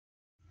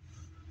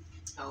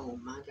Oh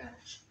my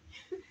gosh.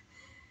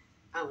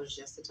 I was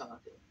just a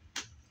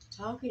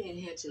talking and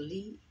had to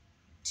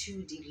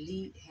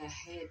delete. I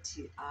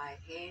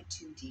had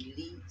to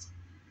delete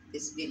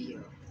this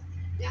video.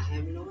 Now I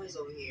have noise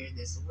over here.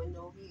 There's a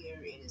window over here,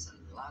 and it's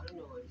a lot of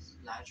noise,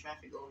 a lot of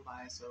traffic going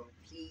by. So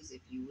please,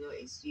 if you will,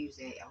 excuse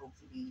that.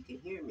 Hopefully you can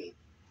hear me.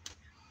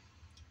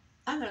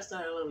 I gotta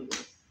start all over again.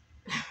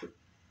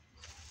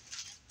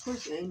 Of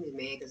course, the enemy's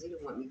mad because he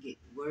don't want me to get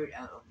word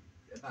out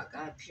about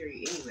God.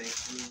 Period. Anyway,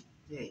 I mean,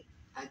 hey,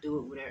 I do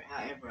it whatever,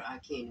 however I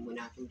can when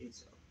I can do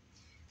so.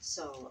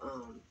 So,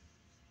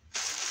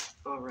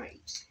 all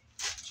right.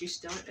 To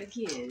start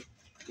again,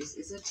 this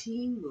is a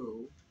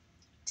Temu,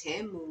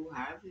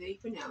 however they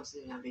pronounce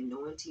it. And I've been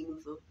knowing Temu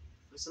for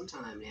some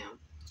time now.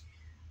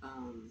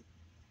 Um,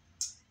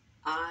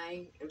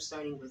 I am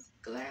starting with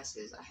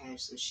glasses. I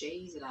have some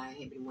shades that I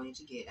have been wanting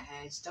to get. I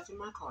had stuff in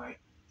my cart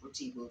from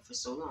Temu for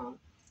so long,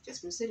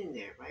 just been sitting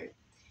there, right?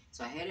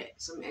 So I had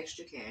some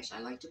extra cash. I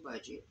like to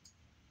budget,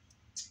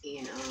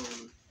 and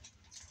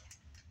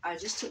I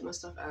just took my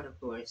stuff out, of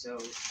course. So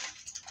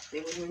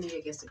there was no need,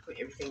 I guess, to put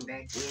everything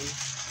back in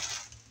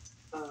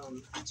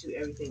to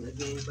everything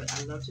again. But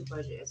I love to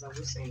budget, as I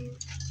was saying,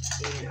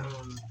 and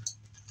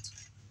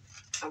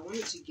I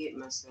wanted to get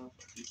myself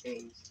a few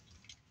things.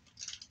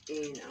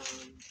 And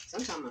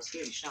sometimes I'm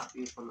scared to shop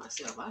even for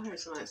myself. I heard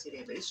somebody say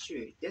that, but it's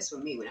true. That's for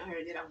me. When I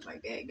heard that, I was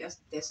like,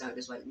 that's not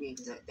just like me,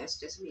 because that's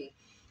just me.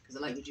 Because I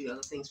like to do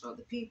other things for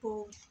other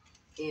people,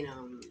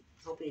 and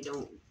hoping you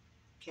don't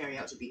carry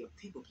out to be a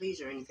people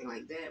pleaser or anything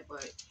like that.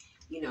 But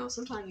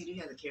sometimes you do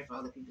have to care for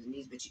other people's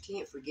needs, but you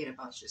can't forget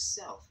about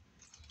yourself.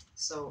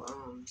 So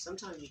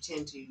sometimes you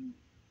tend to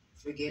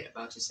forget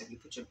about yourself. You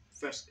put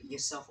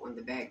yourself on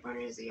the back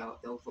burner, as the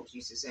old folks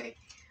used to say.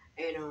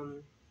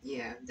 And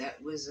yeah,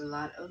 that was a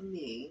lot of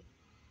me.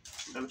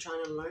 But I'm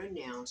trying to learn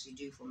now to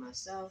do for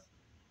myself,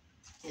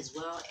 as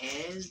well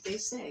as they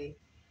say,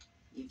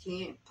 you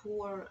can't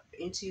pour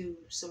into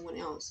someone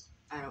else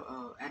out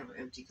of an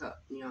empty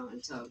cup,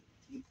 until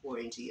you pour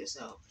into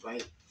yourself,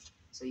 right?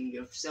 So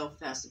yourself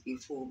has to be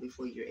full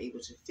before you're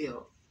able to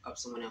fill up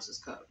someone else's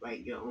cup,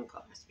 right? Your own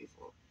cup has to be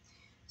full.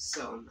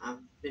 So I've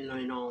been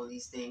learning all of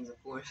these things,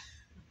 of course.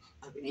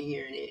 I've been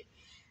hearing it.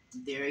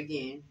 There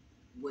again,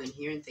 when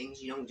hearing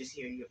things, you don't just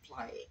hear, you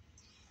apply it.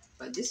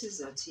 But this is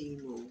a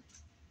Temu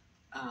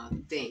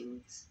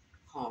things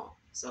haul.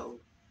 So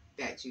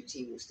back to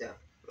Temu stuff,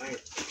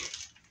 right?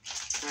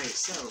 All right,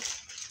 so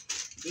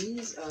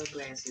these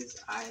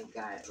glasses I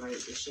got, right,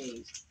 the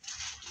shades.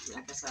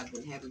 Like I said, I've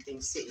been having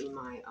things sit in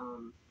my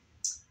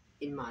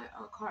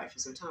cart for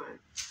some time,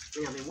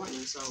 and I've been wanting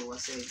them. So I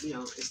said,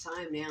 it's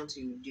time now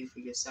to do for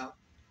yourself.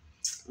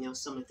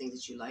 Some of the things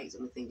that you like,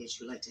 some of the things that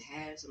you like to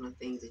have, some of the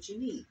things that you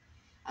need.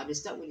 I've been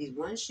stuck with these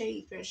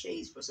pair of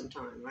shades for some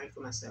time, right, for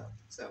myself.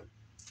 So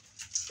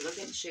look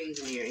at the shades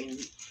in here, and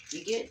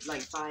you get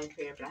like 5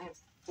 pair, but I have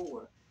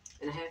 4.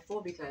 And I had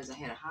 4 because I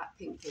had a hot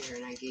pink pair,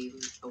 and I gave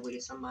them away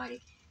to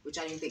somebody, which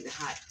I didn't think the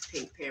hot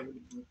pink pair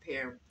would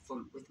pair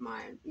with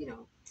my,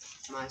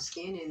 my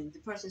skin. And the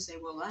person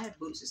said, well, I have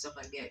boots and stuff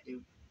like that to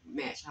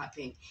match hot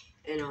pink,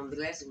 and the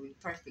glasses would be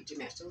perfect to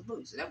match those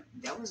boots. So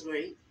that was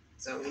great.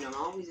 So I'm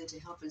always into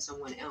helping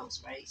someone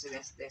else, right? So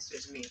that's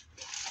just me.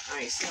 All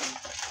right, so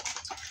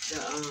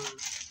the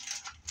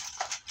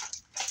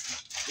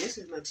this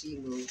is my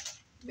Temu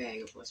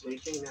bag, of course, what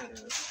it came out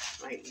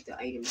of, right, with the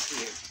items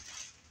here.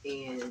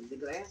 And the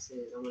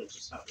glasses, I wanted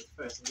to start with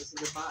first. And this is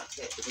the box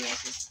that the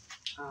glasses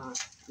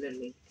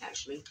literally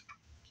actually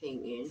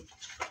came in.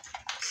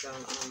 So,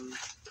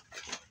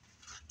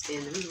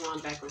 and the reason why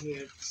I'm back on here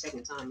the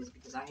second time is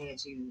because I had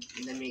to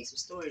eliminate some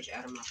storage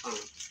out of my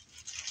phone.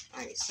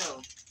 Alright, so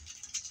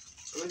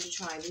I'm going to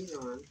try these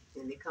on.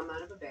 And they come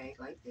out of a bag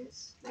like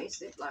this. Nice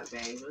Ziploc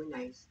bag, really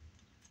nice.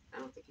 I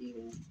don't think it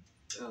even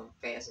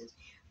fastens.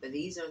 But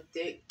these are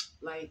thick,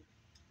 like,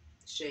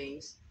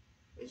 shades,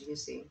 as you can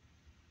see.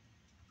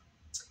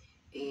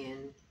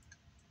 And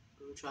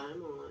I'm trying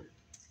them on.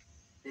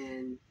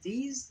 And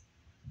these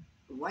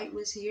white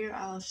ones here,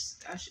 I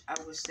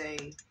would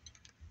say,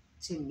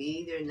 to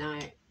me,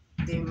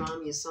 they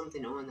remind me of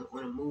something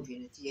on a movie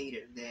in the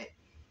theater that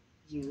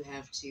you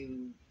have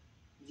to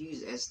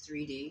use as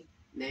 3D.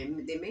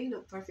 They may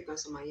look perfect on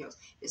somebody else.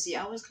 And see,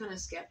 I was kind of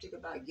skeptic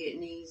about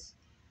getting these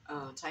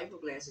type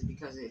of glasses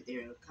because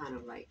they're kind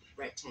of like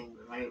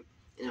rectangular, right?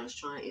 And I was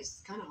trying,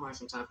 it's kind of hard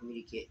sometimes for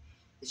me to get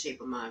the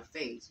shape of my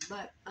face.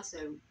 But I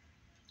said,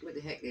 what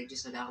the heck, they're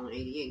just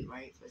 $1.88,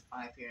 right, for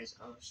 5 pairs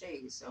of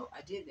shades. So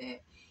I did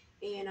that.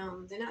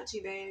 And they're not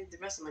too bad. The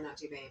rest of them are not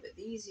too bad. But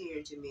these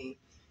here, to me,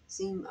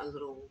 seem a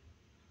little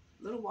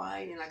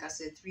wide. And like I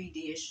said,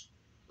 3D-ish,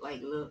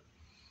 like, look.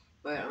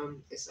 But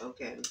it's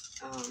okay.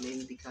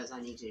 Maybe because I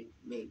need to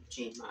maybe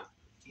change my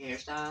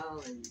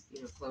hairstyle and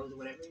clothes or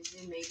whatever.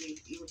 Then maybe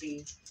it would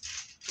be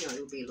it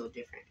would be a little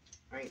different,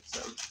 right? So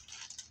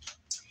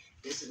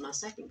this is my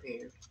second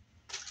pair.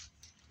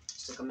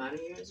 Took them out of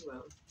here as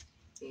well.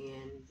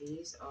 And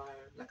these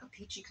are like a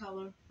peachy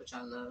color, which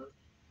I love.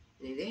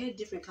 And they had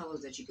different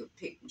colors that you could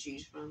pick and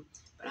choose from,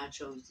 but I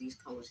chose these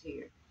colors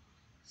here.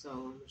 So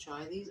I'm gonna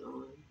try these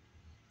on,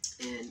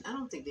 and I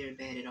don't think they're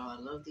bad at all. I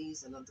love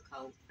these. I love the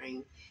color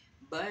frame,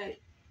 but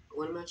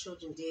one of my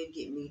children did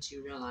get me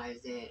to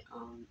realize that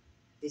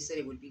they said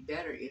it would be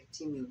better if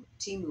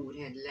Temu would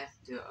had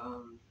left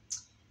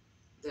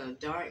the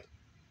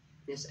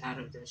darkness out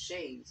of the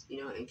shades,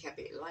 and kept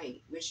it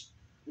light, which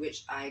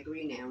I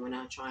agree now. When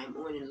I try them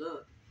on and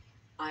look,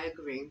 I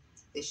agree.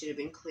 They should have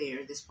been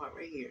clear, this part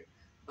right here.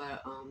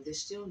 But they're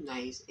still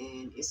nice,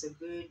 and it's a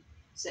good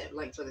set,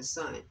 like for the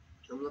sun.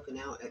 I'm looking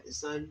out at the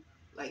sun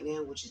like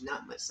now, which is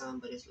not much sun,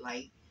 but it's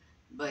light.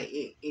 But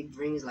it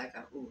brings like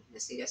a, ooh,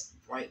 let's see, that's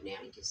bright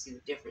now. You can see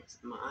the difference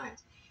in my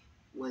eyes.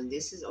 When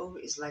this is over,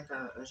 it's like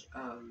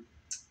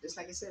just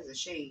like it says, a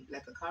shade,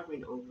 like a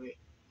covering over it,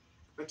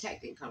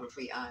 protecting cover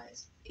for your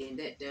eyes. And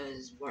that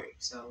does work.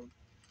 So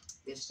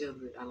they're still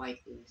good. I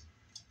like these.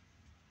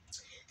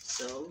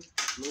 So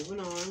moving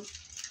on.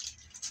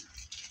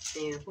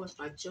 And of course,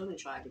 my children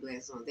tried the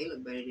glasses on. They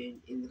look better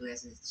in the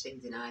glasses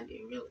shades than I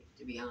did, really,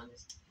 to be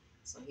honest.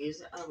 So here's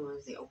the other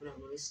ones. They open up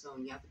really slow,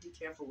 and you have to be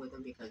careful with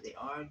them because they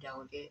are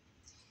delicate.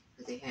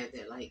 Because they have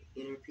that like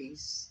inner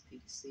piece, you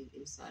can see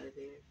inside of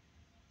there,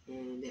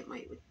 and that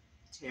might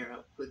tear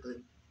up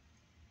quickly.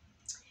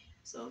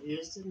 So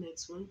here's the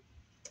next one,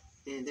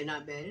 and they're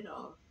not bad at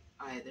all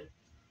either.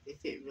 They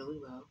fit really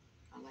well.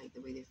 I like the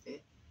way they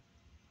fit.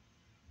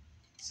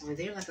 So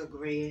they're like a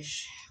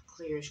grayish,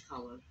 clearish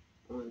color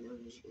on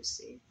them, as you can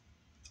see.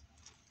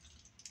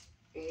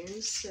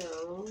 And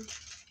so,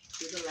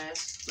 to the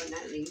last but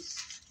not least,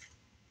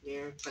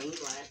 they're plain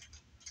black.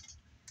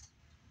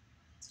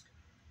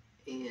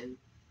 And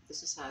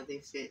this is how they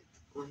fit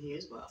on here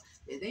as well.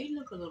 And they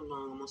look a little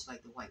long, almost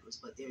like the white ones,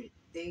 but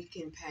they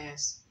can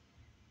pass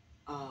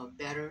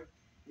better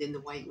than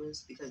the white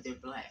ones because they're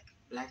black.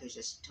 Black is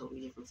just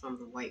totally different from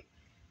the white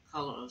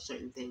color of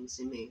certain things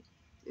to me.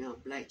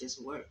 Black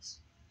just works.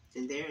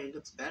 And there it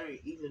looks better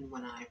even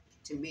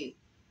to me,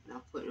 when I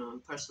put it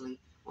on personally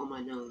on my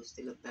nose,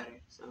 they look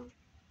better. So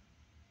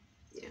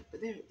yeah,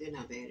 but they're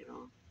not bad at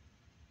all.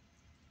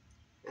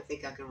 I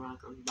think I can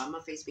rock them. By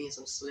my face being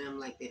so slim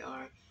like they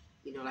are,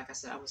 like I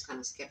said, I was kind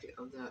of skeptic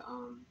of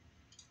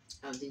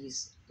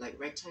these like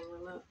rectangular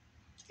look,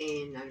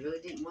 and I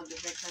really didn't want the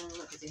rectangular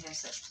look because they have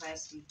such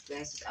classy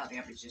glasses out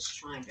there. I was just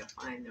trying to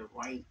find the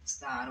right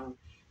style.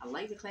 I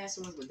like the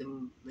classy ones, but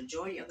the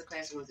majority of the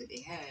classy ones that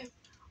they have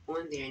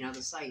on there and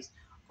other sites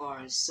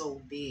are so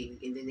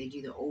big, and then they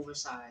do the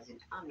oversized,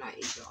 and I'm not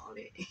into all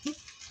that.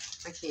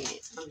 I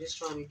can't. I'm just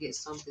trying to get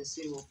something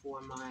suitable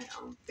for my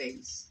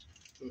face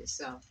in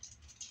itself.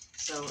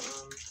 So,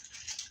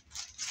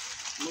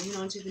 moving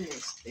on to the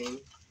next thing,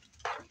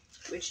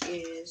 which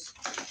is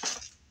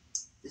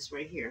this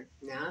right here.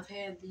 Now, I've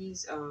had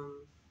these,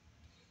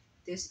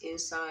 this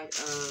inside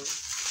of,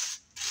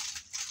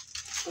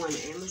 on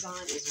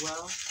Amazon as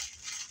well.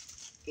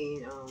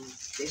 And,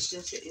 it's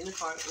just in the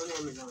cart on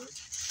Amazon.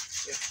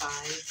 They're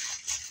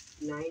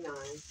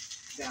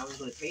 $5.99 that I was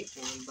going to pay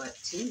for them. But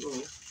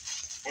Temu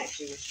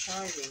actually was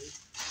charging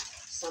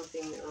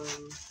something,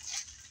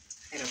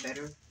 at a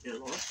better and a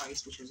lower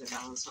price, which was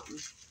 $1 something.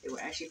 They were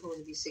actually supposed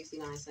to be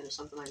 69 cents or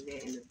something like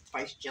that, and the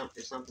price jumped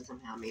or something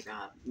somehow. Maybe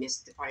I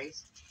missed the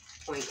price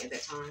point at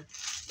that time.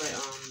 But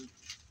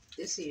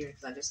this here,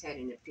 because I just had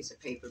it in a piece of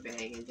paper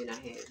bag, and then I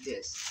had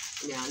this.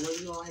 Now I know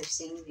you all have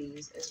seen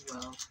these as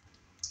well,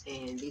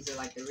 and these are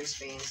like the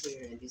wristbands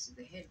here, and this is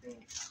the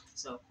headband.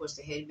 So of course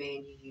the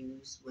headband you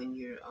use when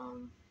you're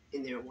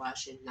in there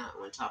washing, not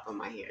on top of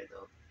my hair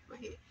though, my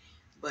head,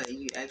 but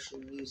you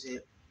actually use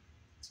it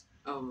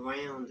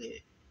around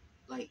it,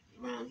 like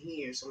around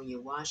here. So when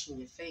you're washing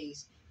your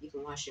face, you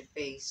can wash your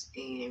face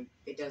and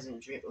it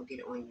doesn't drip or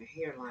get on your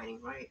hair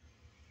lining, right?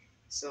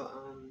 So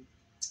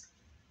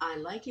I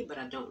like it, but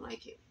I don't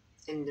like it.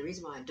 And the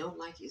reason why I don't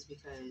like it is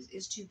because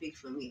it's too big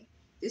for me.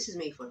 This is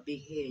made for a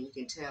big head, and you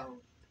can tell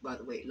by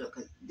the way it looks.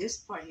 Because this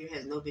part here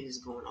has no business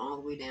going all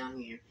the way down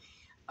here.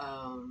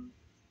 Um,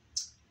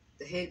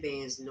 the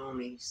headbands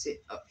normally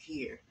sit up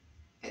here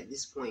at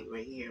this point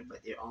right here, but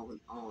they're all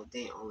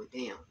down, all the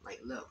way down, like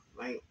low,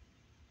 right?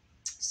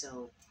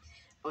 So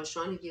I was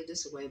trying to give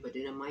this away, but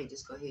then I might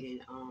just go ahead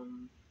and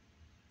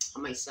I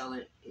might sell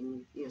it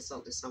and sell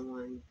it to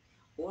someone,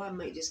 or I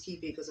might just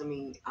keep it because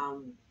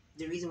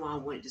the reason why I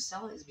wanted to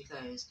sell it is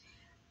because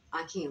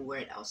I can't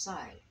wear it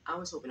outside. I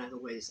was hoping I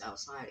could wear this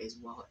outside as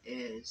well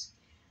as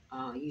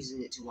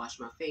using it to wash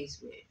my face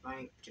with,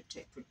 right?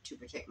 To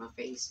protect my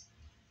face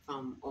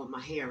from, or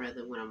my hair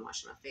rather, when I'm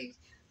washing my face.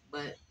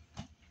 But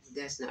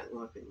that's not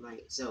working,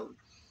 right? So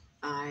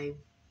I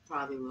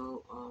probably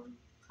will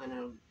kind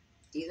of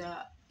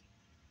either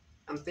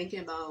I'm thinking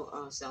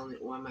about selling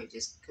it, or I might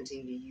just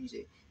continue to use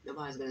it.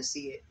 Nobody's gonna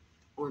see it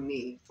on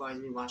me as far as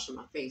me washing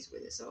my face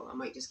with it, so I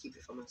might just keep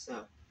it for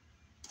myself.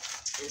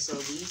 And so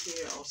these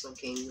here also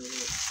came with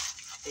it,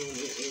 and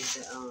it is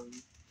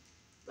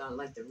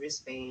like the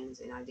wristbands,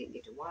 and I didn't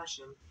get to wash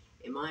them.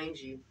 And mind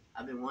you,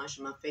 I've been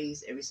washing my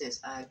face ever since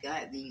I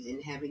got these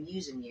and haven't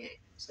used them yet.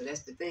 So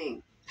that's the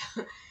thing.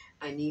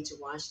 I need to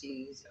wash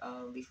these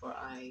before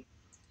I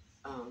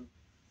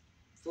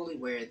fully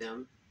wear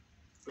them.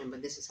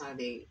 but this is how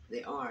they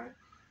are.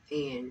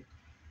 And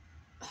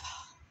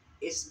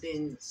it's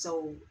been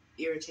so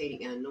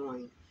irritating and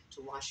annoying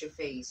to wash your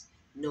face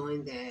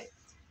knowing that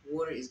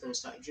water is going to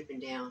start dripping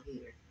down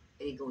here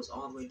and it goes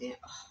all the way down.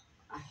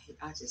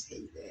 I just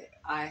hate that.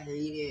 I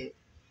hate it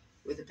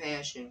with a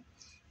passion.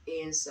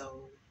 And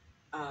so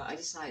I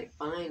decided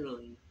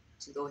finally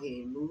to go ahead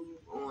and move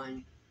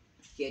on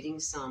getting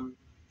some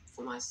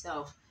for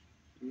myself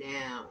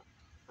now.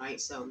 Right?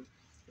 So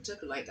it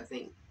took like, I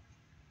think,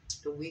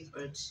 a week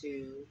or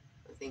two,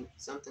 I think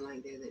something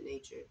like that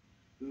nature.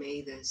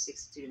 May the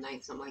 6th to the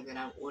 9th, something like that.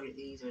 I ordered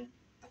these, or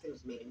I think it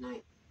was May the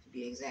 9th to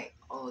be exact.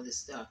 All of this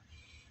stuff.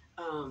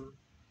 Um,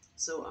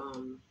 so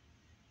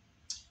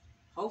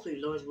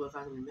hopefully, Lord's will, if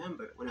I can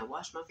remember, when I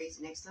wash my face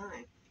next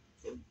time,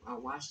 and I'll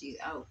wash these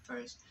out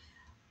first.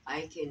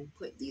 I can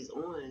put these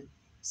on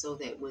so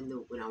that when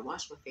I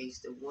wash my face,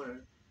 the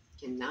water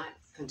cannot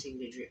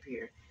continue to drip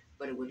here,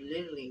 but it would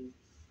literally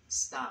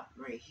stop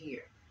right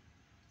here,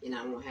 and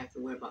I won't have to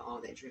worry about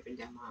all that dripping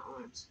down my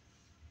arms.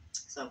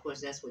 So of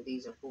course that's what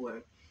these are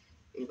for.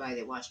 Anybody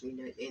that watch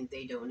me and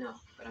they don't know,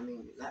 but I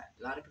mean a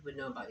lot of people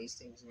know about these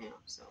things now.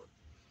 So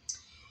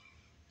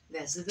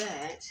that's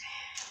that.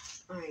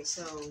 All right,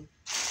 so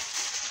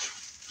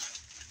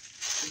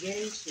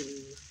getting to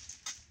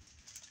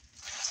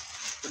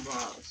the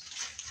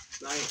bras,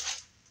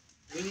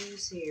 right?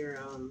 These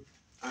here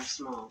are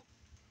small,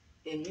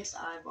 and yes,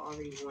 I've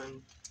already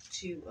worn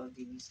 2 of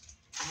these.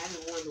 I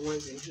haven't worn the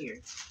ones in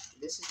here.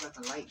 This is like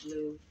a light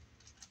blue,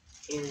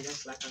 and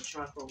that's like a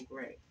charcoal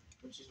gray,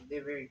 which is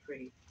they're very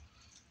pretty.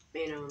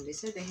 And they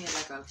said they had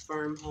like a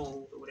firm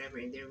hold or whatever,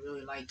 and they're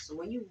really light. So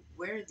when you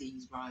wear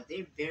these bras,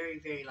 they're very,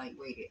 very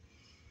lightweighted.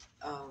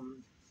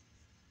 Um,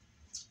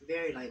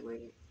 very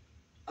lightweighted.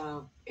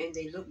 And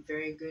they look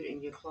very good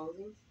in your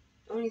clothing.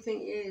 The only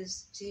thing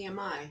is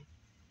TMI.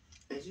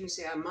 As you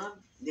say,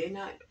 they're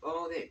not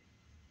all that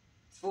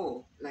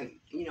full, like,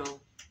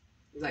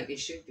 like they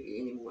should be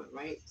anymore,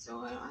 right?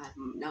 So I have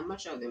not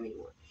much of them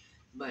anymore.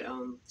 But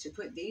to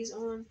put these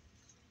on,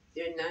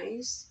 they're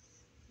nice.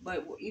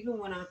 But even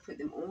when I put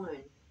them on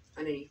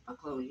underneath my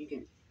clothes,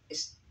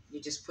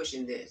 you're just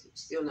pushing this. You're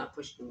still not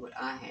pushing what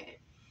I had.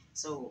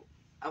 So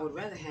I would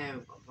rather have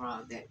a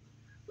bra that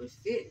would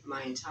fit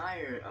my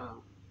entire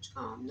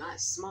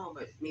not small,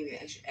 but maybe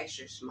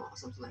extra small,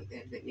 something like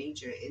that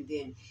nature, and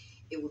then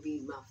it would be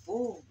my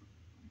full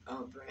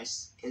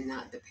breast and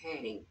not the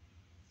padding.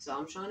 So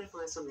I'm trying to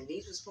find something.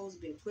 These were supposed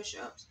to be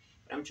push-ups,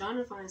 but I'm trying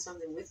to find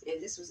something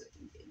and this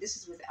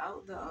is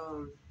without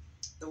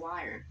the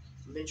wire.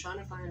 I've been trying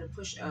to find a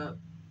push-up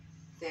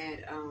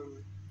that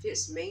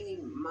fits mainly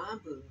my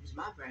boobs,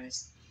 my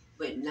breast,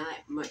 but not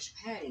much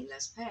padding,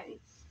 less padding.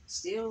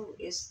 Still,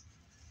 it's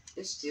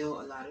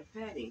still a lot of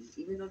padding,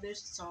 even though they're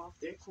soft,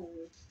 they're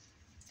cool.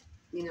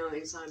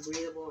 Inside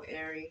breathable,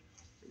 airy.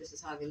 This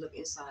is how they look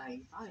inside.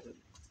 You probably could,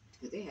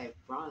 because they have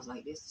bras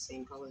like this, the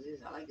same color as this.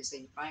 I like to say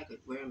you probably could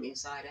wear them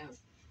inside out.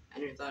 I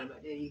never thought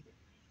about that either,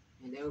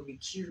 and that would be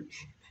cute.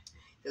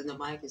 Because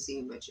nobody can see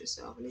them but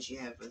yourself, unless you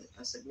have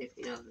a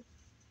significant other.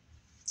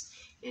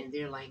 And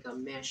they're like a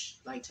mesh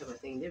like type of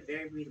thing. They're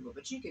very breathable,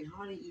 but you can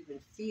hardly even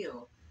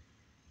feel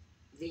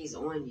these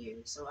on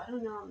you. So I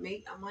don't know.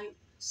 I might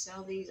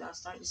sell these. I'll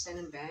start to send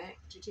them back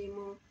to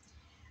Temu.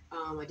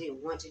 I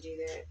didn't want to do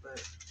that,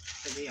 but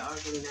they are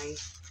really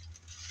nice.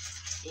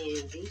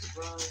 And these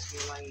bras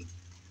were like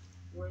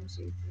 1,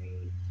 2,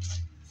 3,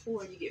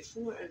 4. You get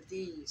 4 of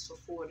these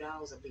for $4.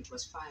 I believe it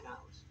was $5.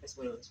 That's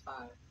what it was,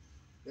 5.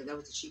 That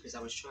was the cheapest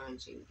I was trying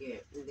to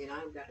get. And then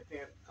I've got a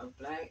pair of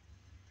black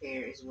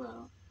pair as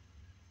well.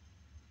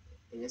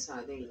 And that's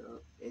how they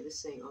look. They're the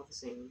same, all the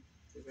same.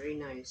 They're very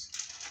nice.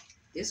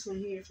 This one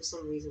here, for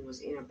some reason,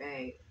 was in a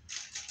bag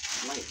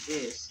like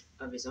this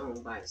of its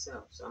own by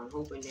itself. So I'm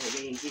hoping that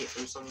they didn't get it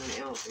from someone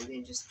else and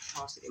then just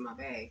toss it in my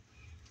bag.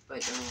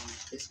 But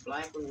this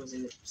black one was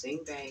in the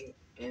same bag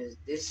as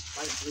this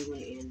light blue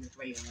one and the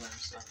gray one.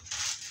 So,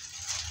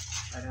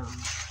 but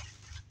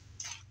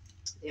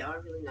they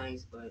are really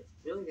nice, but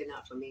really they're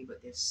not for me.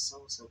 But they're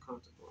so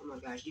comfortable. Oh my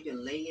gosh, you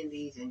can lay in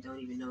these and don't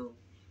even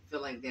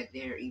feel like that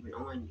they're even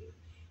on you.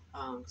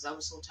 Because I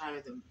was so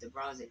tired of the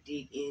bras that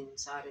dig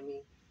inside of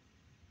me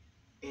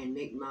and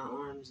make my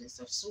arms and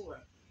stuff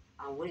sore.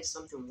 I wanted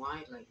something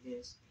wide like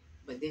this,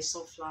 but they're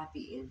so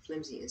floppy and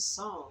flimsy and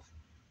soft,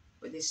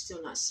 but they're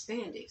still not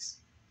spandex.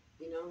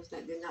 They're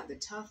not the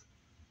tough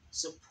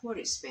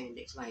supported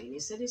spandex. Like they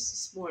said, it's a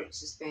sports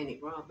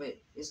Hispanic bra, but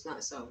it's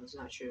not so. It's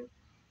not true.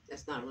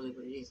 That's not really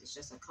what it is. It's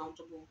just a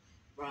comfortable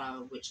bra,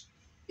 which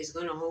is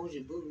going to hold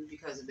your boobs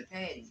because of the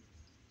padding.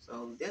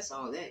 So that's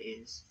all that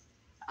is.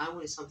 I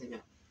wanted something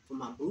for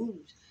my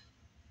boobs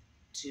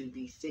to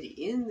be fitted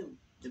in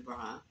the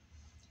bra,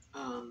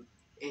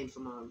 and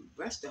for my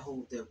breast to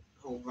hold the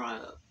whole bra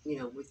up,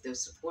 with the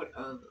support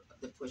of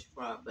the push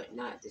bra, but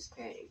not this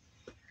padding.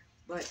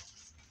 But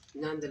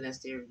nonetheless,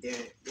 they're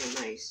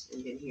nice.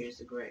 And then here's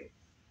the gray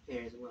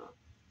pair as well,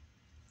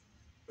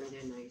 and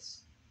they're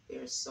nice.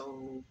 They're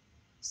so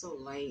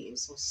light and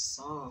so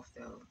soft,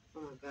 though.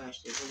 Oh my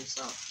gosh, they're really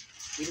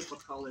soft. Beautiful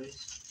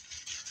colors.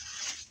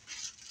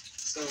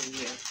 So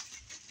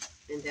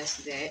yeah, and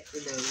that's that for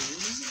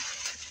those.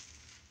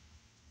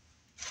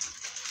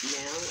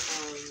 Now,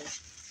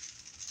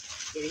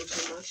 getting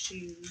to my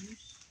shoes.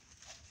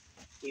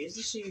 Here's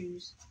the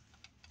shoes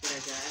that I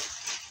got,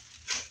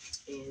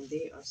 and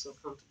they are so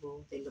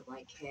comfortable. They look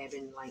like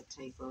cabin-like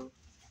type of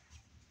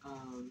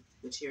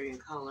material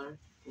and color,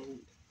 and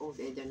oh,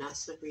 they're not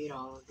slippery at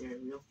all. They're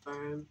real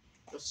firm,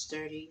 real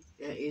sturdy.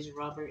 There is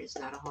rubber. It's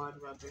not a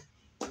hard rubber.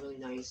 They're really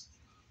nice.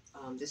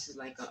 This is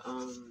like a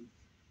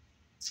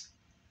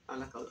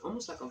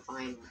almost like a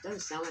vinyl. It doesn't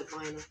sound like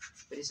vinyl,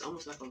 but it's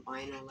almost like a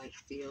vinyl like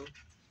feel,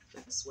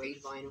 like a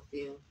suede vinyl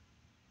feel.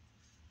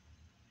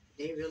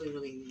 They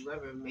really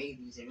whoever made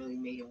these, they really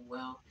made them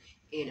well.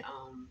 And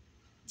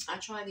I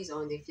tried these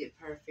on. They fit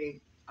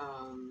perfect.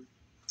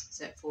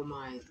 Except for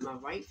my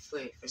right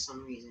foot, for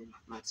some reason,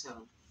 my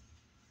toe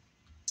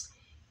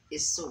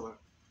is sore.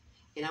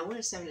 And I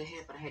wanted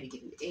 7.5, but I had to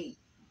get an 8.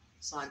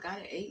 So I got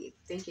an 8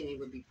 thinking it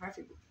would be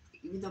perfect.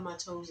 Even though my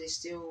toes, they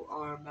still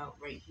are about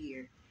right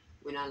here.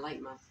 When I like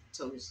my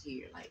toes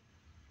here, like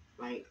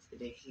right,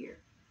 they're here.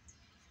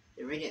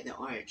 They're right at the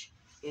arch.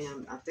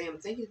 And I'm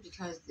thinking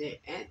because they're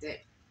at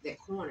that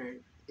corner,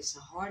 it's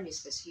a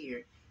hardness that's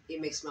here.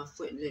 It makes my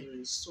foot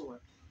literally sore.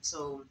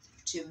 So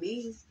to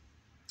me,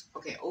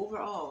 okay,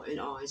 overall, in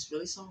all, it's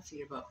really soft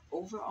here, but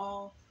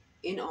overall,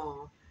 in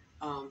all,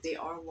 they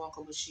are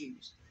walkable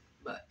shoes.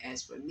 But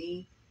as for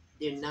me,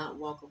 they're not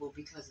walkable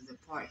because of the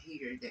part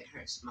here that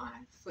hurts my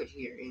foot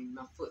here, and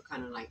my foot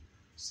kind of like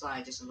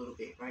slide just a little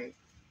bit, right?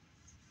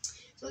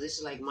 So this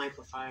is like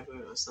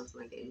microfiber or something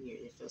like that in here,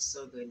 and it feels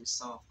so good and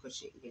soft,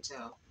 cushion, you can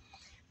tell.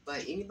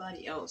 But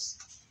anybody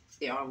else,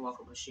 they are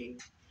walkable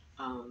shoes.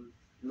 Um,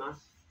 my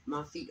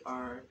my feet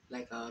are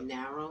like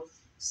narrow,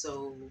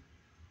 so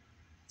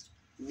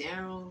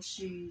narrow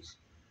shoes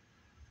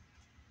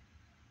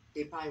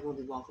they probably won't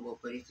be walkable,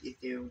 but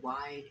if they're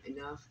wide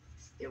enough,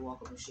 they're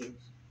walkable shoes.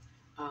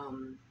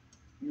 Um,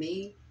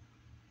 me,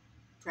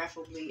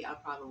 preferably, I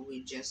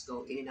probably just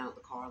go in and out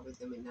the car with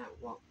them and not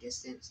walk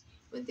distance.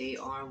 But they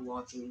are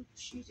walking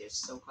shoes. They're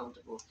so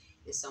comfortable.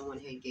 And someone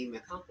had gave me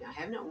a compliment.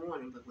 I have not worn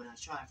them, but when I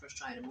first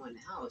tried them on in the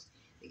house,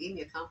 they gave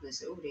me a compliment and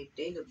said, "Oh,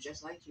 they look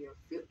just like your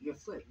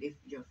foot.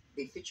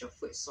 They fit your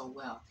foot so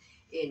well."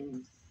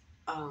 And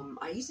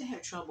I used to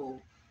have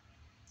trouble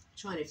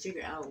trying to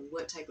figure out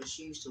what type of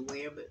shoes to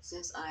wear, but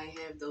since I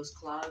have those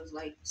clogs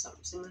like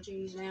something similar to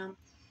these now,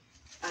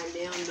 I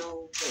now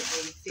know that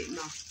they fit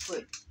my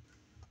foot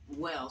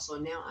well. So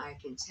now I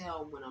can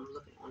tell when I'm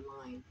looking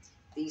online,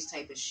 these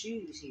type of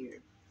shoes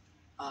here,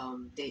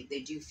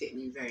 they do fit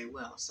me very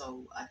well.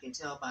 So I can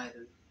tell by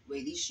the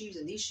way these shoes,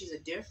 and these shoes are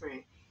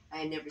different. I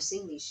had never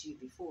seen these shoes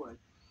before.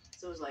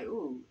 So it's like,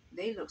 ooh,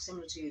 they look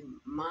similar to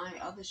my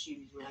other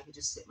shoes when I could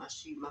just slip my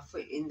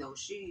foot in those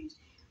shoes,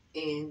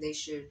 and they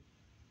should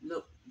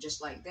look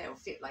just like that or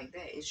fit like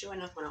that. And sure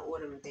enough, when I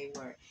ordered them, they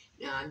were.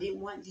 Now I didn't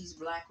want these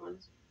black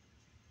ones.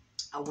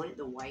 I wanted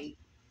the white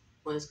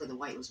ones because the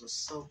white ones were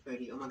so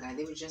pretty. Oh my God,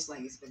 they were just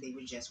like this, but they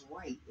were just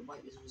white. The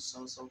white ones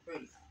was so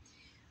pretty.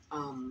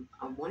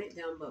 I wanted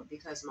them, but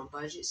because I'm a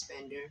budget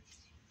spender,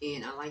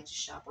 and I like to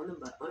shop on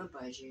a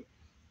budget,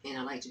 and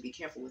I like to be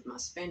careful with my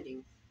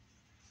spending,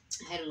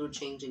 I had a little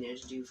change in there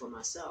to do for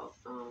myself.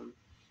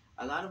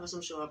 A lot of us,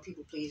 I'm sure, are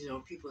people pleasers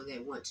or people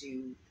that want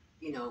to,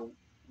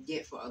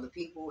 get for other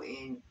people,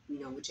 and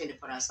we tend to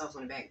put ourselves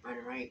on the back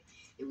burner, right?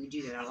 And we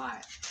do that a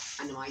lot.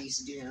 I know I used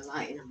to do that a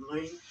lot, and I'm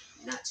learning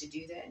not to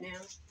do that now.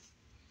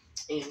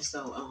 And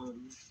so,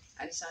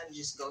 I decided to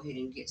just go ahead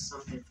and get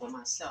something for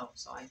myself.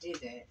 So I did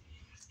that,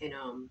 and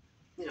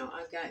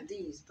I got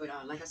these. But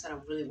like I said, I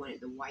really wanted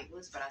the white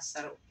ones, but I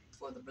settled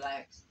for the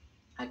blacks.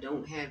 I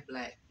don't have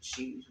black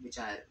shoes, which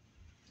I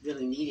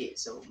really needed.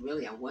 So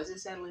really, I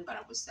wasn't settling, but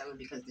I was settling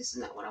because this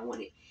is not what I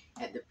wanted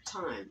at the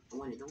time. I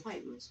wanted the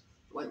white ones.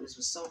 The white ones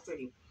were so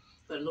pretty.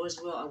 But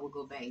Lord's will, I will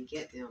go back and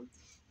get them.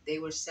 They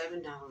were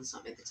 $7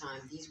 something at the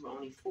time. These were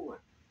only $4.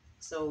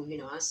 So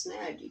I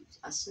snagged these.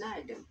 I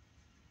snagged them.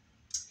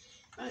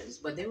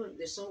 But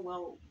they're so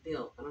well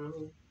built. I don't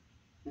know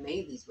who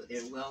made these, but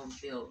they're well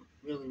built.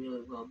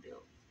 Really well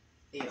built.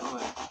 They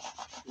are.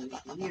 You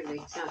can hear they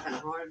sound kind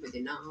of hard, but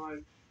they're not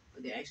hard.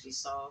 But they're actually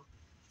soft.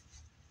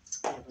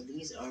 Yeah, but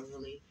these are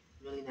really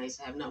nice.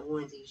 I have not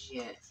worn these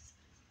yet.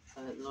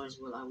 Lord's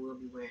will, I will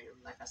be wearing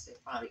them. Like I said,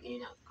 probably in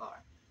and out the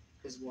car.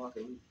 Because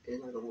walking is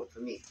not going to work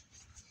for me.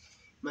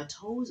 My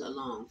toes are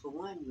long, for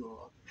one, you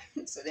all.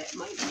 So that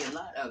might be a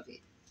lot of it.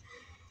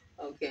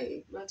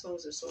 Okay, my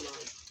toes are so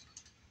long.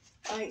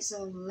 Alright,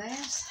 so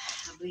last,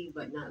 I believe,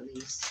 but not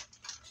least.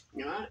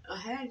 I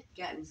had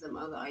gotten some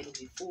other items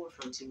before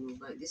from Temu,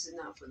 but this is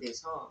not for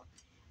this haul.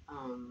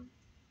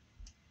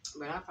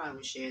 But I'll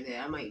probably share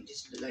that. I might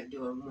just like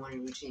do a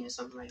morning routine or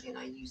something like that, and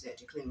I use that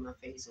to clean my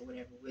face or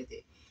whatever with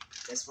it.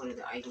 That's one of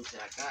the items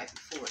that I got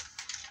before.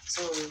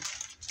 So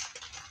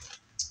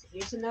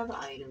here's another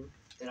item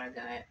that I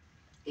got.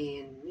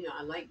 And,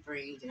 I like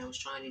braids, and I was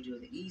trying to do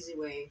it the easy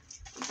way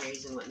with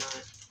braids and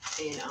whatnot.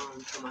 And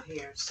for my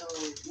hair. So,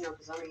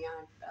 because I've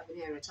been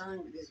having a time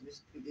with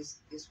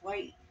this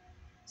white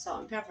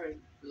salt and pepper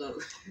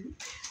look.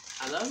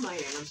 I love my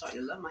hair, and I'm starting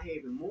to love my hair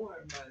even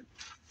more. But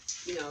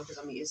you know, because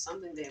I mean, it's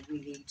something that we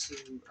need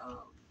to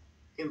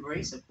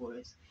embrace, of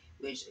course.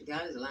 Which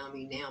God is allowing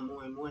me now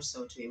more and more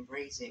so to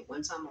embrace it.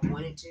 One time I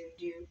wanted to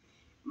do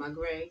my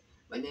gray,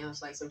 but now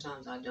it's like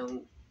sometimes I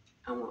don't.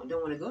 Don't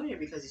want to go there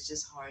because it's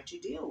just hard to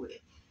deal with.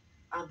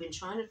 I've been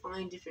trying to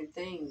find different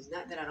things.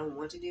 Not that I don't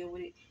want to deal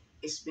with it.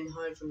 It's been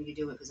hard for me to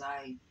deal with because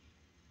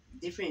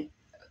different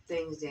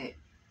things that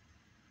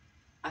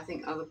I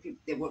think other people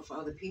that work for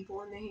other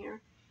people in the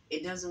hair,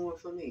 it doesn't work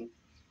for me.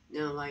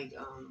 Now, like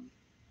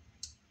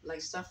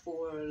stuff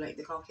for like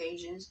the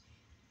Caucasians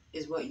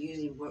is what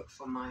usually work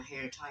for my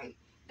hair type.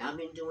 Now I've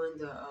been doing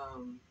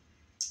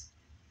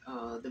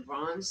the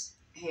bronze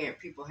hair,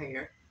 people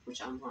hair,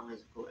 which I'm bronze,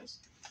 of course.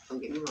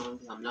 Don't get me wrong,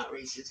 because I'm not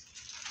racist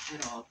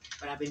at all.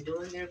 But I've been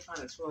doing their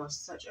products for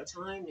such a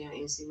time now,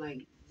 and it seems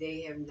like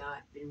they have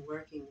not been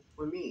working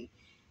for me.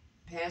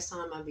 Past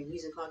time I've been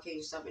using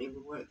Caucasian stuff, and it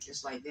would work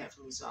just like that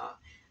for me. So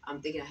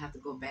I'm thinking I have to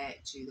go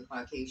back to the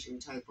Caucasian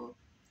type of,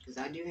 because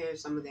I do have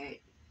some of that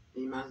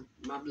in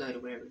my blood or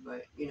whatever.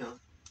 But you know,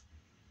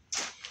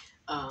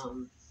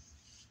 um,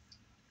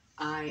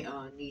 I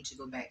need to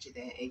go back to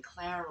that. And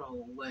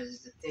Claro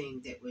was the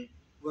thing that would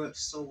work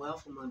so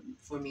well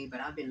for me, but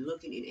I've been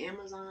looking in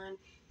Amazon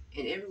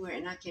and everywhere,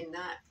 and I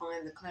cannot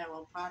find the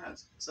Claro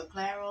products. So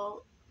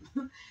Claro,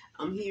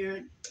 I'm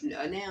here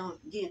now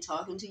again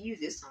talking to you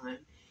this time.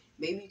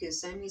 Maybe you can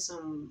send me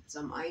some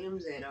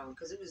items that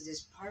because it was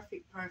this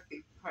perfect.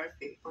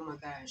 Oh my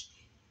gosh,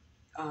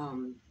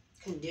 um,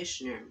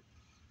 conditioner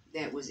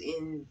that was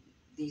in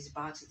these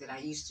boxes that I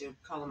used to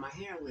color my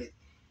hair with.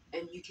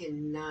 And you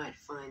cannot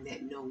find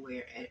that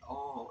nowhere at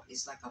all.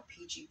 It's like a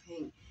peachy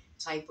pink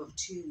type of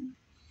tube,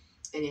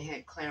 and it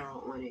had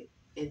Claro on it.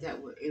 And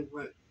it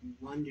worked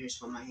wonders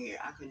for my hair.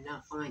 I could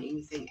not find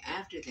anything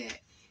after that.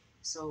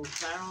 So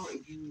Claro,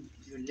 if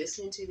you're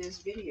listening to this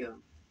video,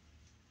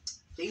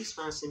 please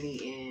sponsor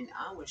me, and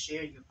I will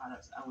share your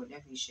products. I will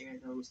definitely share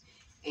those,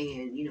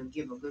 and you know,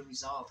 give a good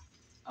result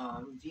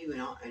review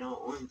and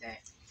all on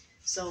that.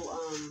 So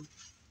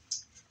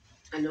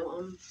I know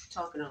I'm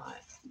talking a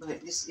lot,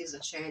 but this is a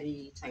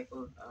chatty type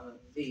of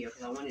video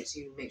because I wanted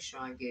to make sure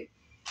I get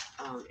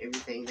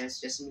everything. That's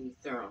just me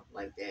thorough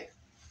like that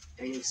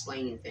and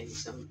explaining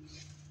things. So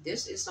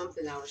this is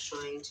something I was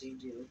trying to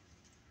do,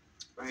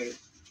 right?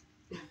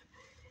 And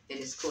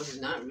it's, of course,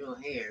 it's not real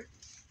hair.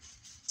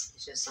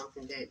 It's just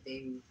something that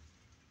they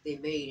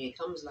made. And it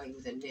comes like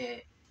with a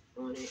net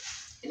on it.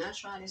 And I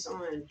tried this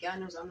on. God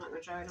knows I'm not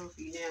gonna try it on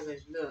for you now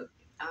because look,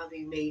 I'll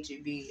be made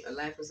to be a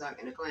laughing stock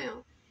and a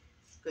clown.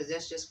 Because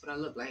that's just what I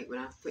look like when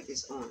I put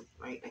this on,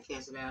 right? I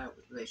cancel that out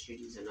with less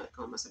shitties and not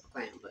call myself a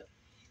clown. But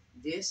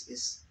this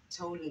is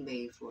totally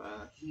made for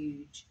a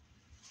huge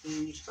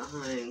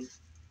behind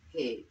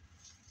head.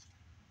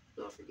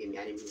 Lord forgive me,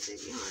 I didn't mean to say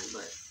behind,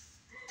 but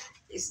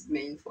it's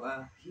made for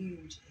a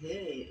huge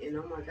head. And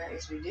oh my God,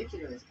 it's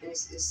ridiculous. And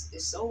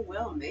it's so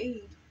well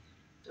made.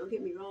 Don't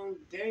get me wrong,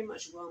 very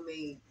much well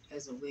made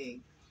as a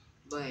wig.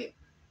 But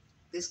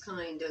this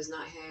kind does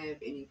not have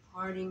any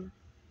parting.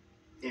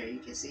 There, you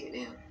can see it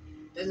now.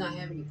 Does not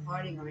have any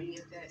parting or any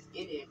of that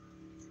in it.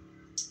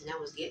 And I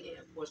was getting it,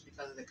 of course,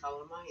 because of the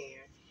color of my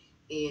hair.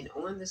 And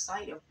on the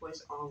site, of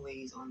course,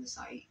 always on the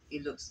site,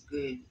 it looks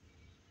good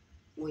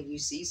when you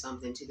see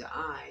something to the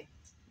eye.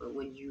 But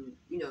when you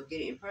know,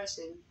 get it in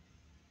person,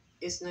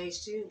 it's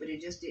nice too, but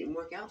it just didn't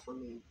work out for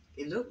me.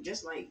 It looked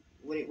just like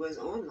what it was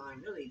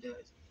online, really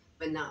does.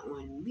 But not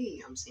on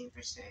me, I'm saying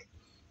per se.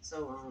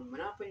 So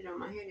when I put it on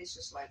my head, it's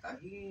just like a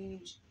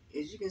huge,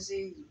 as you can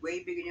see,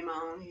 way bigger than my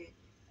own head.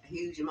 A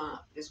huge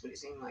mop. That's what it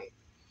seemed like.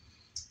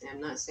 And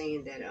I'm not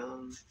saying that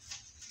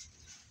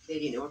they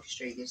didn't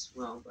orchestrate this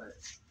well, but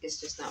it's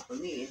just not for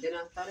me. And then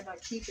I thought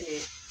about keeping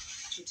it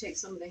to take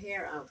some of the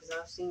hair out because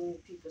I've seen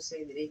people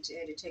say that they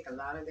had to take a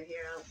lot of the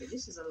hair out, but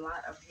this is a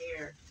lot of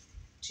hair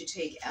to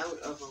take out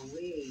of a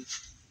wig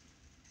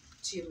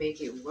to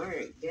make it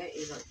work. That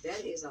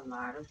is a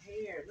lot of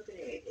hair. Look at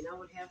that. And I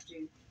would have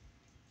to.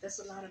 That's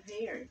a lot of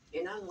hair,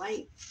 and I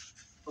like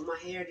for my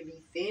hair to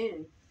be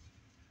thin,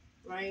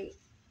 right?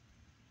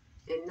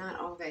 And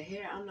not all that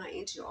hair. I'm not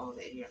into all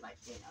that hair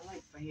like that. I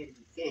like for hair to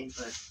be thin,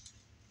 but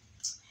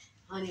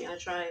honey, I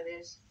tried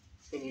this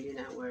and it did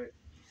not work.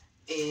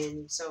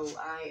 And so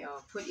I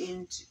put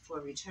in for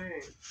a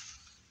return,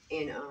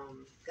 and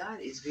God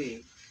is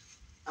good.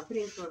 I put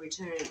in for a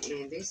return,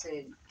 and they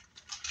said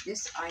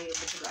this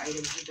particular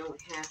item you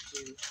don't have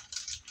to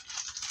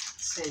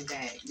send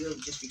back. You'll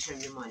just return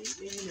your money.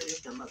 Man, you know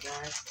this number,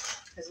 guys.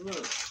 Because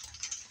look,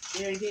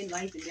 there again,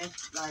 life and death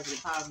lies in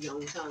the power of your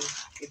own tongue.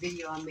 The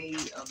video I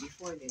made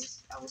before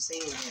this, I was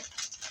saying that,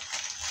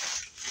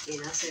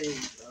 and I said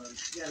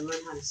you gotta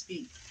learn how to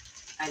speak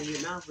out of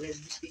your mouth. Whatever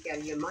you speak out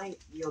of your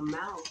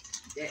mouth,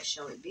 that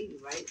shall it be,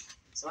 right?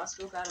 So I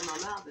spoke out of my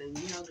mouth, and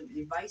you know the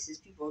devices,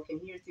 people can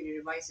hear through the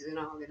devices and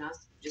all. And I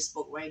just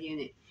spoke right in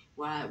it.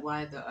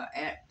 Why the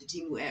app, the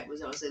Temu app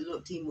was. I said,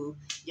 look, Temu,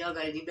 y'all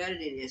got to do better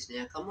than this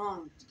now. Come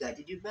on, you got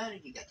to do better.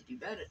 You got to do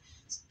better,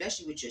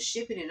 especially with your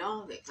shipping and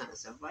all that kind of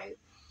stuff, right?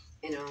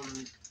 And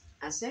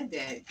I said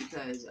that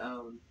because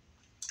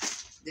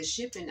The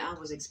shipping, I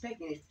was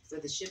expecting it for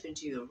the shipping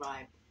to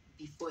arrive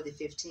before the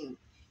 15th.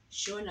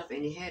 Sure enough,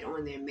 and it had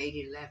on there May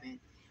 11th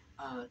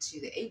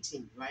to the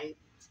 18th, right?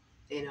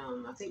 And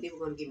I think they were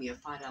going to give me a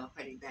 $5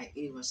 credit back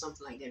anyway,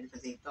 something like that,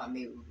 because they thought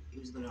maybe it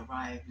was going to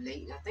arrive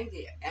late. And I think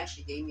they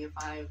actually gave me a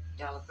 $5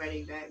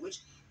 credit back,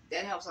 which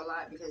that helps a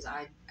lot because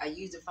I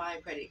used the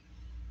 5 credit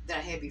that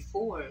I had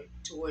before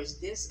towards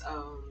this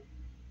order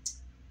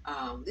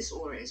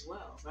as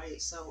well,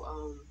 right?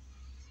 So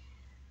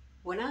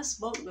when I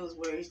spoke those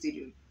words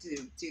through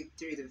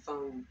the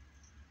phone,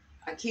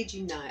 I kid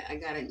you not, I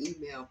got an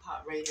email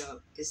pop right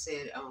up. It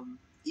said,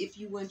 if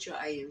you want your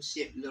items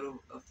shipped a little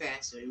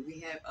faster, we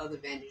have other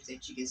vendors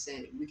that you can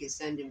send. We can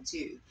send them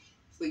to,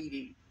 for you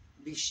to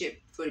be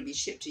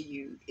shipped to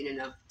you in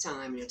enough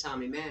time, in a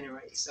timely manner,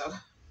 right? So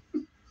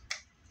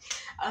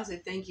I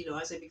said, thank you,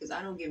 Lord. I said, because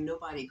I don't give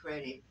nobody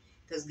credit,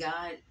 because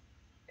God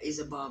is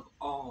above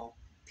all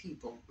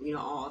people,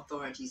 all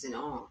authorities and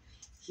all.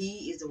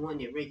 He is the one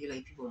that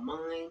regulates people's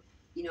mind,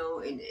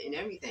 and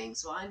everything.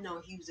 So I know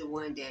he was the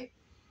one that,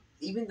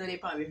 even though they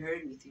probably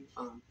heard me through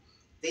phone,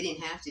 they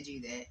didn't have to do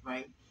that,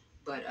 right?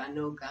 But I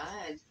know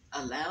God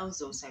allows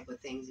those type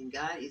of things, and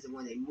God is the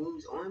one that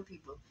moves on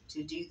people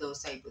to do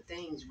those type of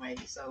things, right?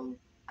 So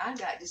I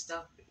got this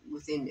stuff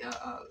within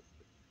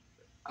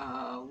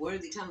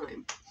worthy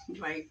time,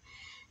 right?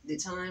 The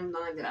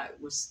timeline that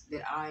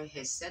I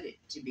had set it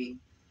to be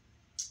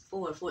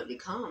for it to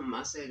come.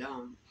 I said,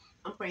 I'm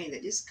praying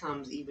that this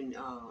comes even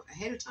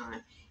ahead of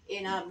time,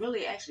 and I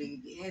really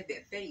actually had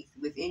that faith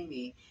within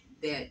me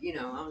that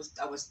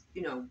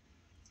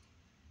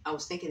I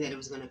was thinking that it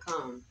was going to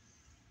come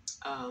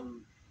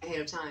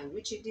ahead of time,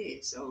 which it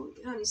did. So,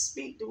 honey,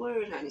 speak the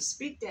word, honey,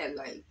 speak that.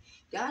 Like,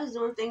 God's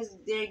doing things,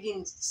 they're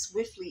getting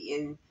swiftly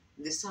in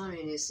this time and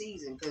in this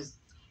season, because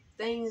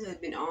things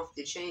have been off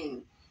the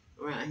chain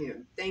around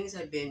here. Things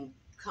have been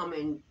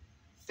coming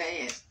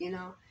fast, in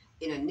a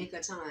nick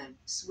of time,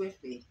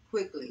 swiftly,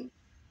 quickly.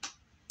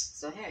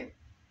 So, hey,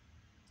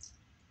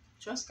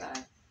 trust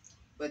God.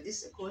 But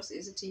this, of course,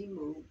 is a team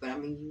move. But I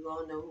mean, you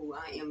all know who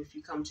I am if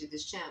you come to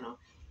this channel.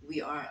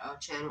 We are a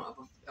channel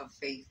of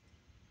faith,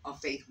 a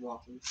faith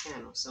walking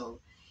channel.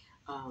 So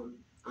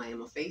I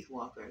am a faith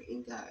walker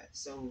in God.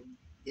 So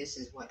this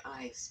is what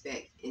I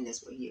expect, and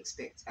that's what He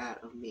expects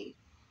out of me,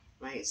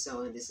 right?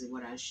 So, and this is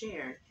what I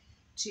share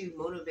to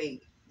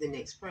motivate the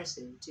next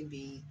person to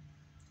be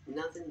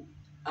nothing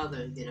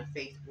other than a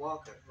faith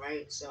walker,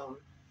 right? So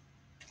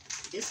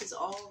this is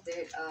all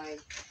that I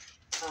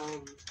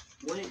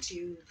wanted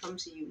to come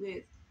to you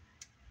with.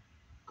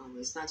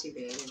 It's not too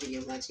bad. The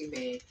video's not too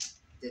bad.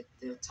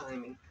 The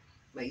timing,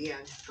 but yeah,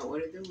 I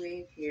ordered the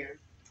wig here.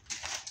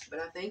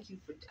 But I thank you,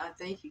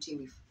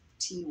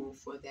 Temu,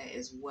 for that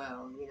as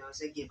well. I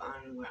say give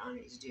honor where honor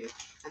is due.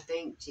 I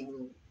thank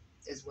Temu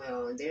as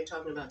well. And they're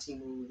talking about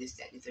Temu, this,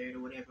 that, and the third, or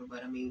whatever.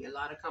 But I mean, a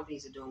lot of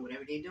companies are doing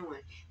whatever they're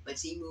doing. But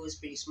Temu is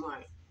pretty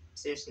smart.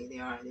 Seriously, they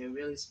are. They're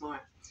really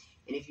smart.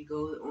 And if you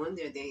go on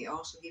there, they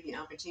also give you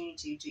an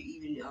opportunity to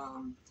even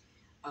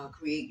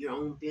create your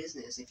own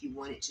business if you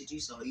wanted to do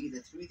so, either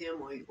through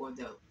them or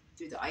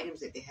through the items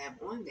that they have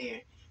on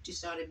there, to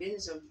start a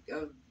business of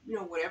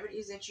whatever it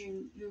is that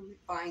you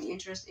find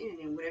interest in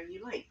and whatever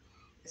you like.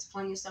 There's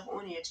plenty of stuff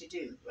on there to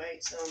do,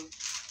 right? So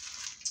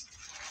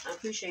I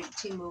appreciate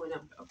Temu, and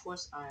of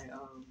course I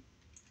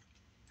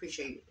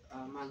appreciate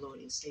my Lord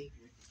and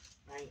Savior,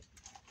 right?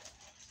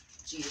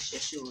 Jesus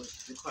Yeshua,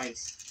 the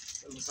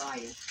Christ, the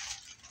Messiah.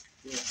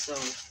 Yeah, so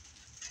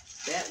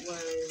that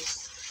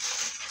was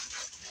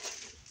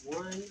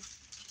 1,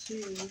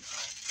 2,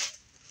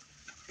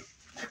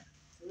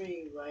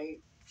 3, right?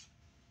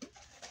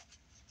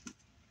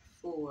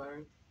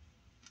 4,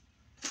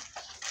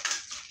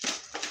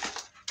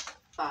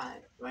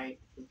 5, right?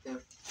 With the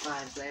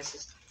 5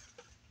 glasses.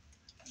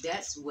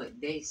 That's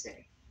what they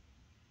say,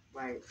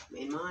 right?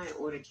 And my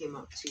order came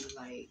up to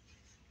like,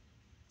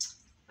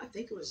 I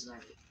think it was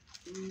like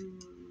 20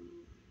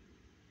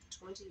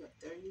 or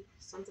 30,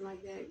 something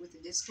like that, with the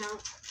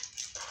discount.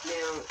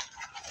 Now,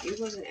 it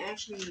wasn't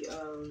actually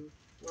 1,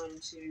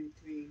 2,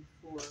 3,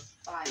 4,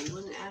 5. It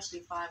wasn't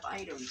actually 5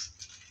 items.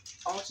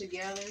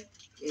 Altogether,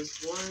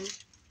 it's 1,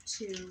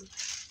 2,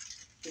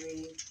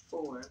 3,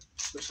 4.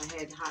 Which I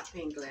had hot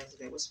pink glasses.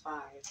 That was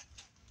 5.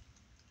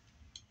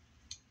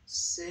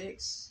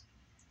 6,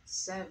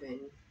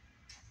 7,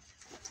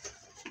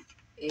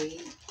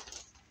 8,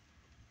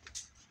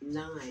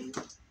 9,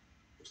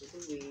 which is a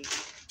week.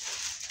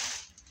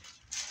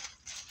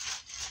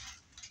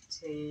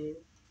 10,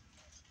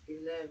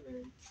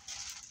 11,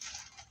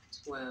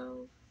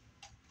 12,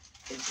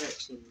 and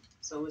 13.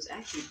 So it's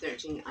actually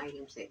 13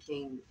 items that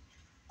came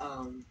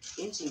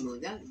in Temu.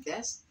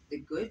 That's the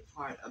good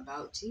part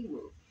about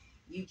Temu.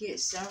 You get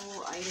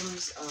several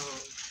items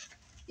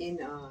in,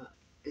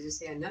 as I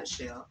say, a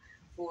nutshell,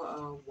 for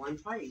one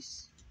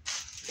price.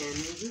 And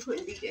who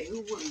couldn't beat that?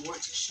 Who wouldn't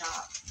want to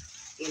shop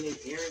in an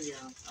area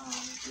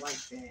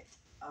like that?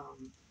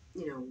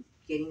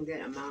 Getting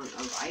that amount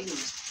of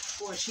items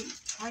for a cheap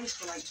price,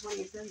 for like $20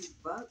 or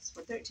 $30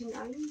 for 13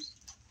 items.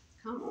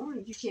 Come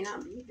on, you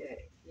cannot beat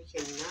that. You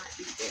cannot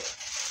beat that.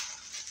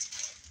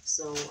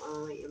 So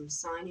I am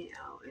signing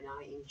out, and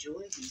I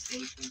enjoy these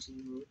things from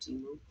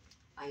Temu.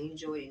 I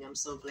enjoyed it, and I'm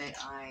so glad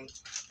I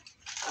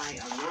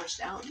launched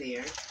out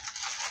there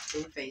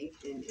in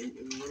faith and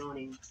went on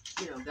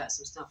and got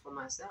some stuff for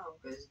myself,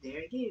 because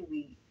there again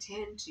we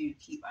tend to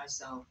keep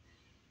ourselves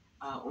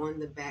on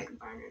the back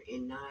burner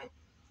and not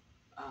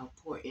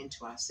pour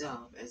into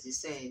ourselves. As it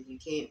said, you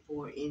can't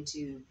pour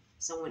into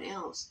someone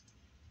else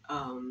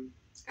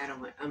out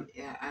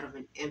of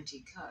an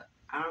empty cup.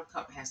 Our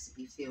cup has to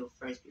be filled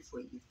first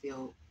before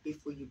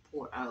you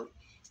pour out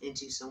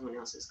into someone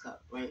else's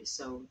cup, right?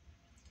 So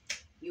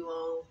you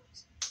all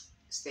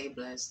stay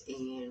blessed,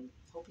 and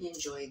hope you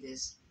enjoy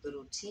this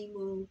little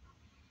Temu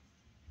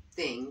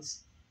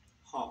things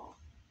haul.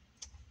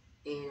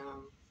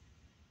 And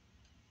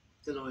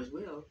the Lord's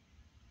will,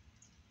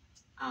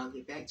 I'll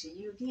get back to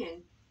you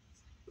again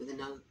with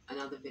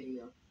another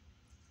video.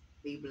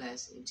 Be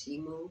blessed. And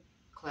Temu,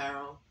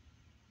 Claro,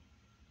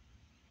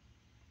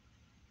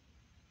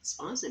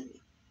 sponsor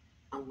me.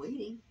 I'm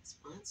waiting.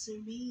 Sponsor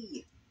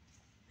me.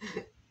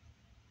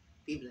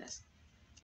 Be blessed.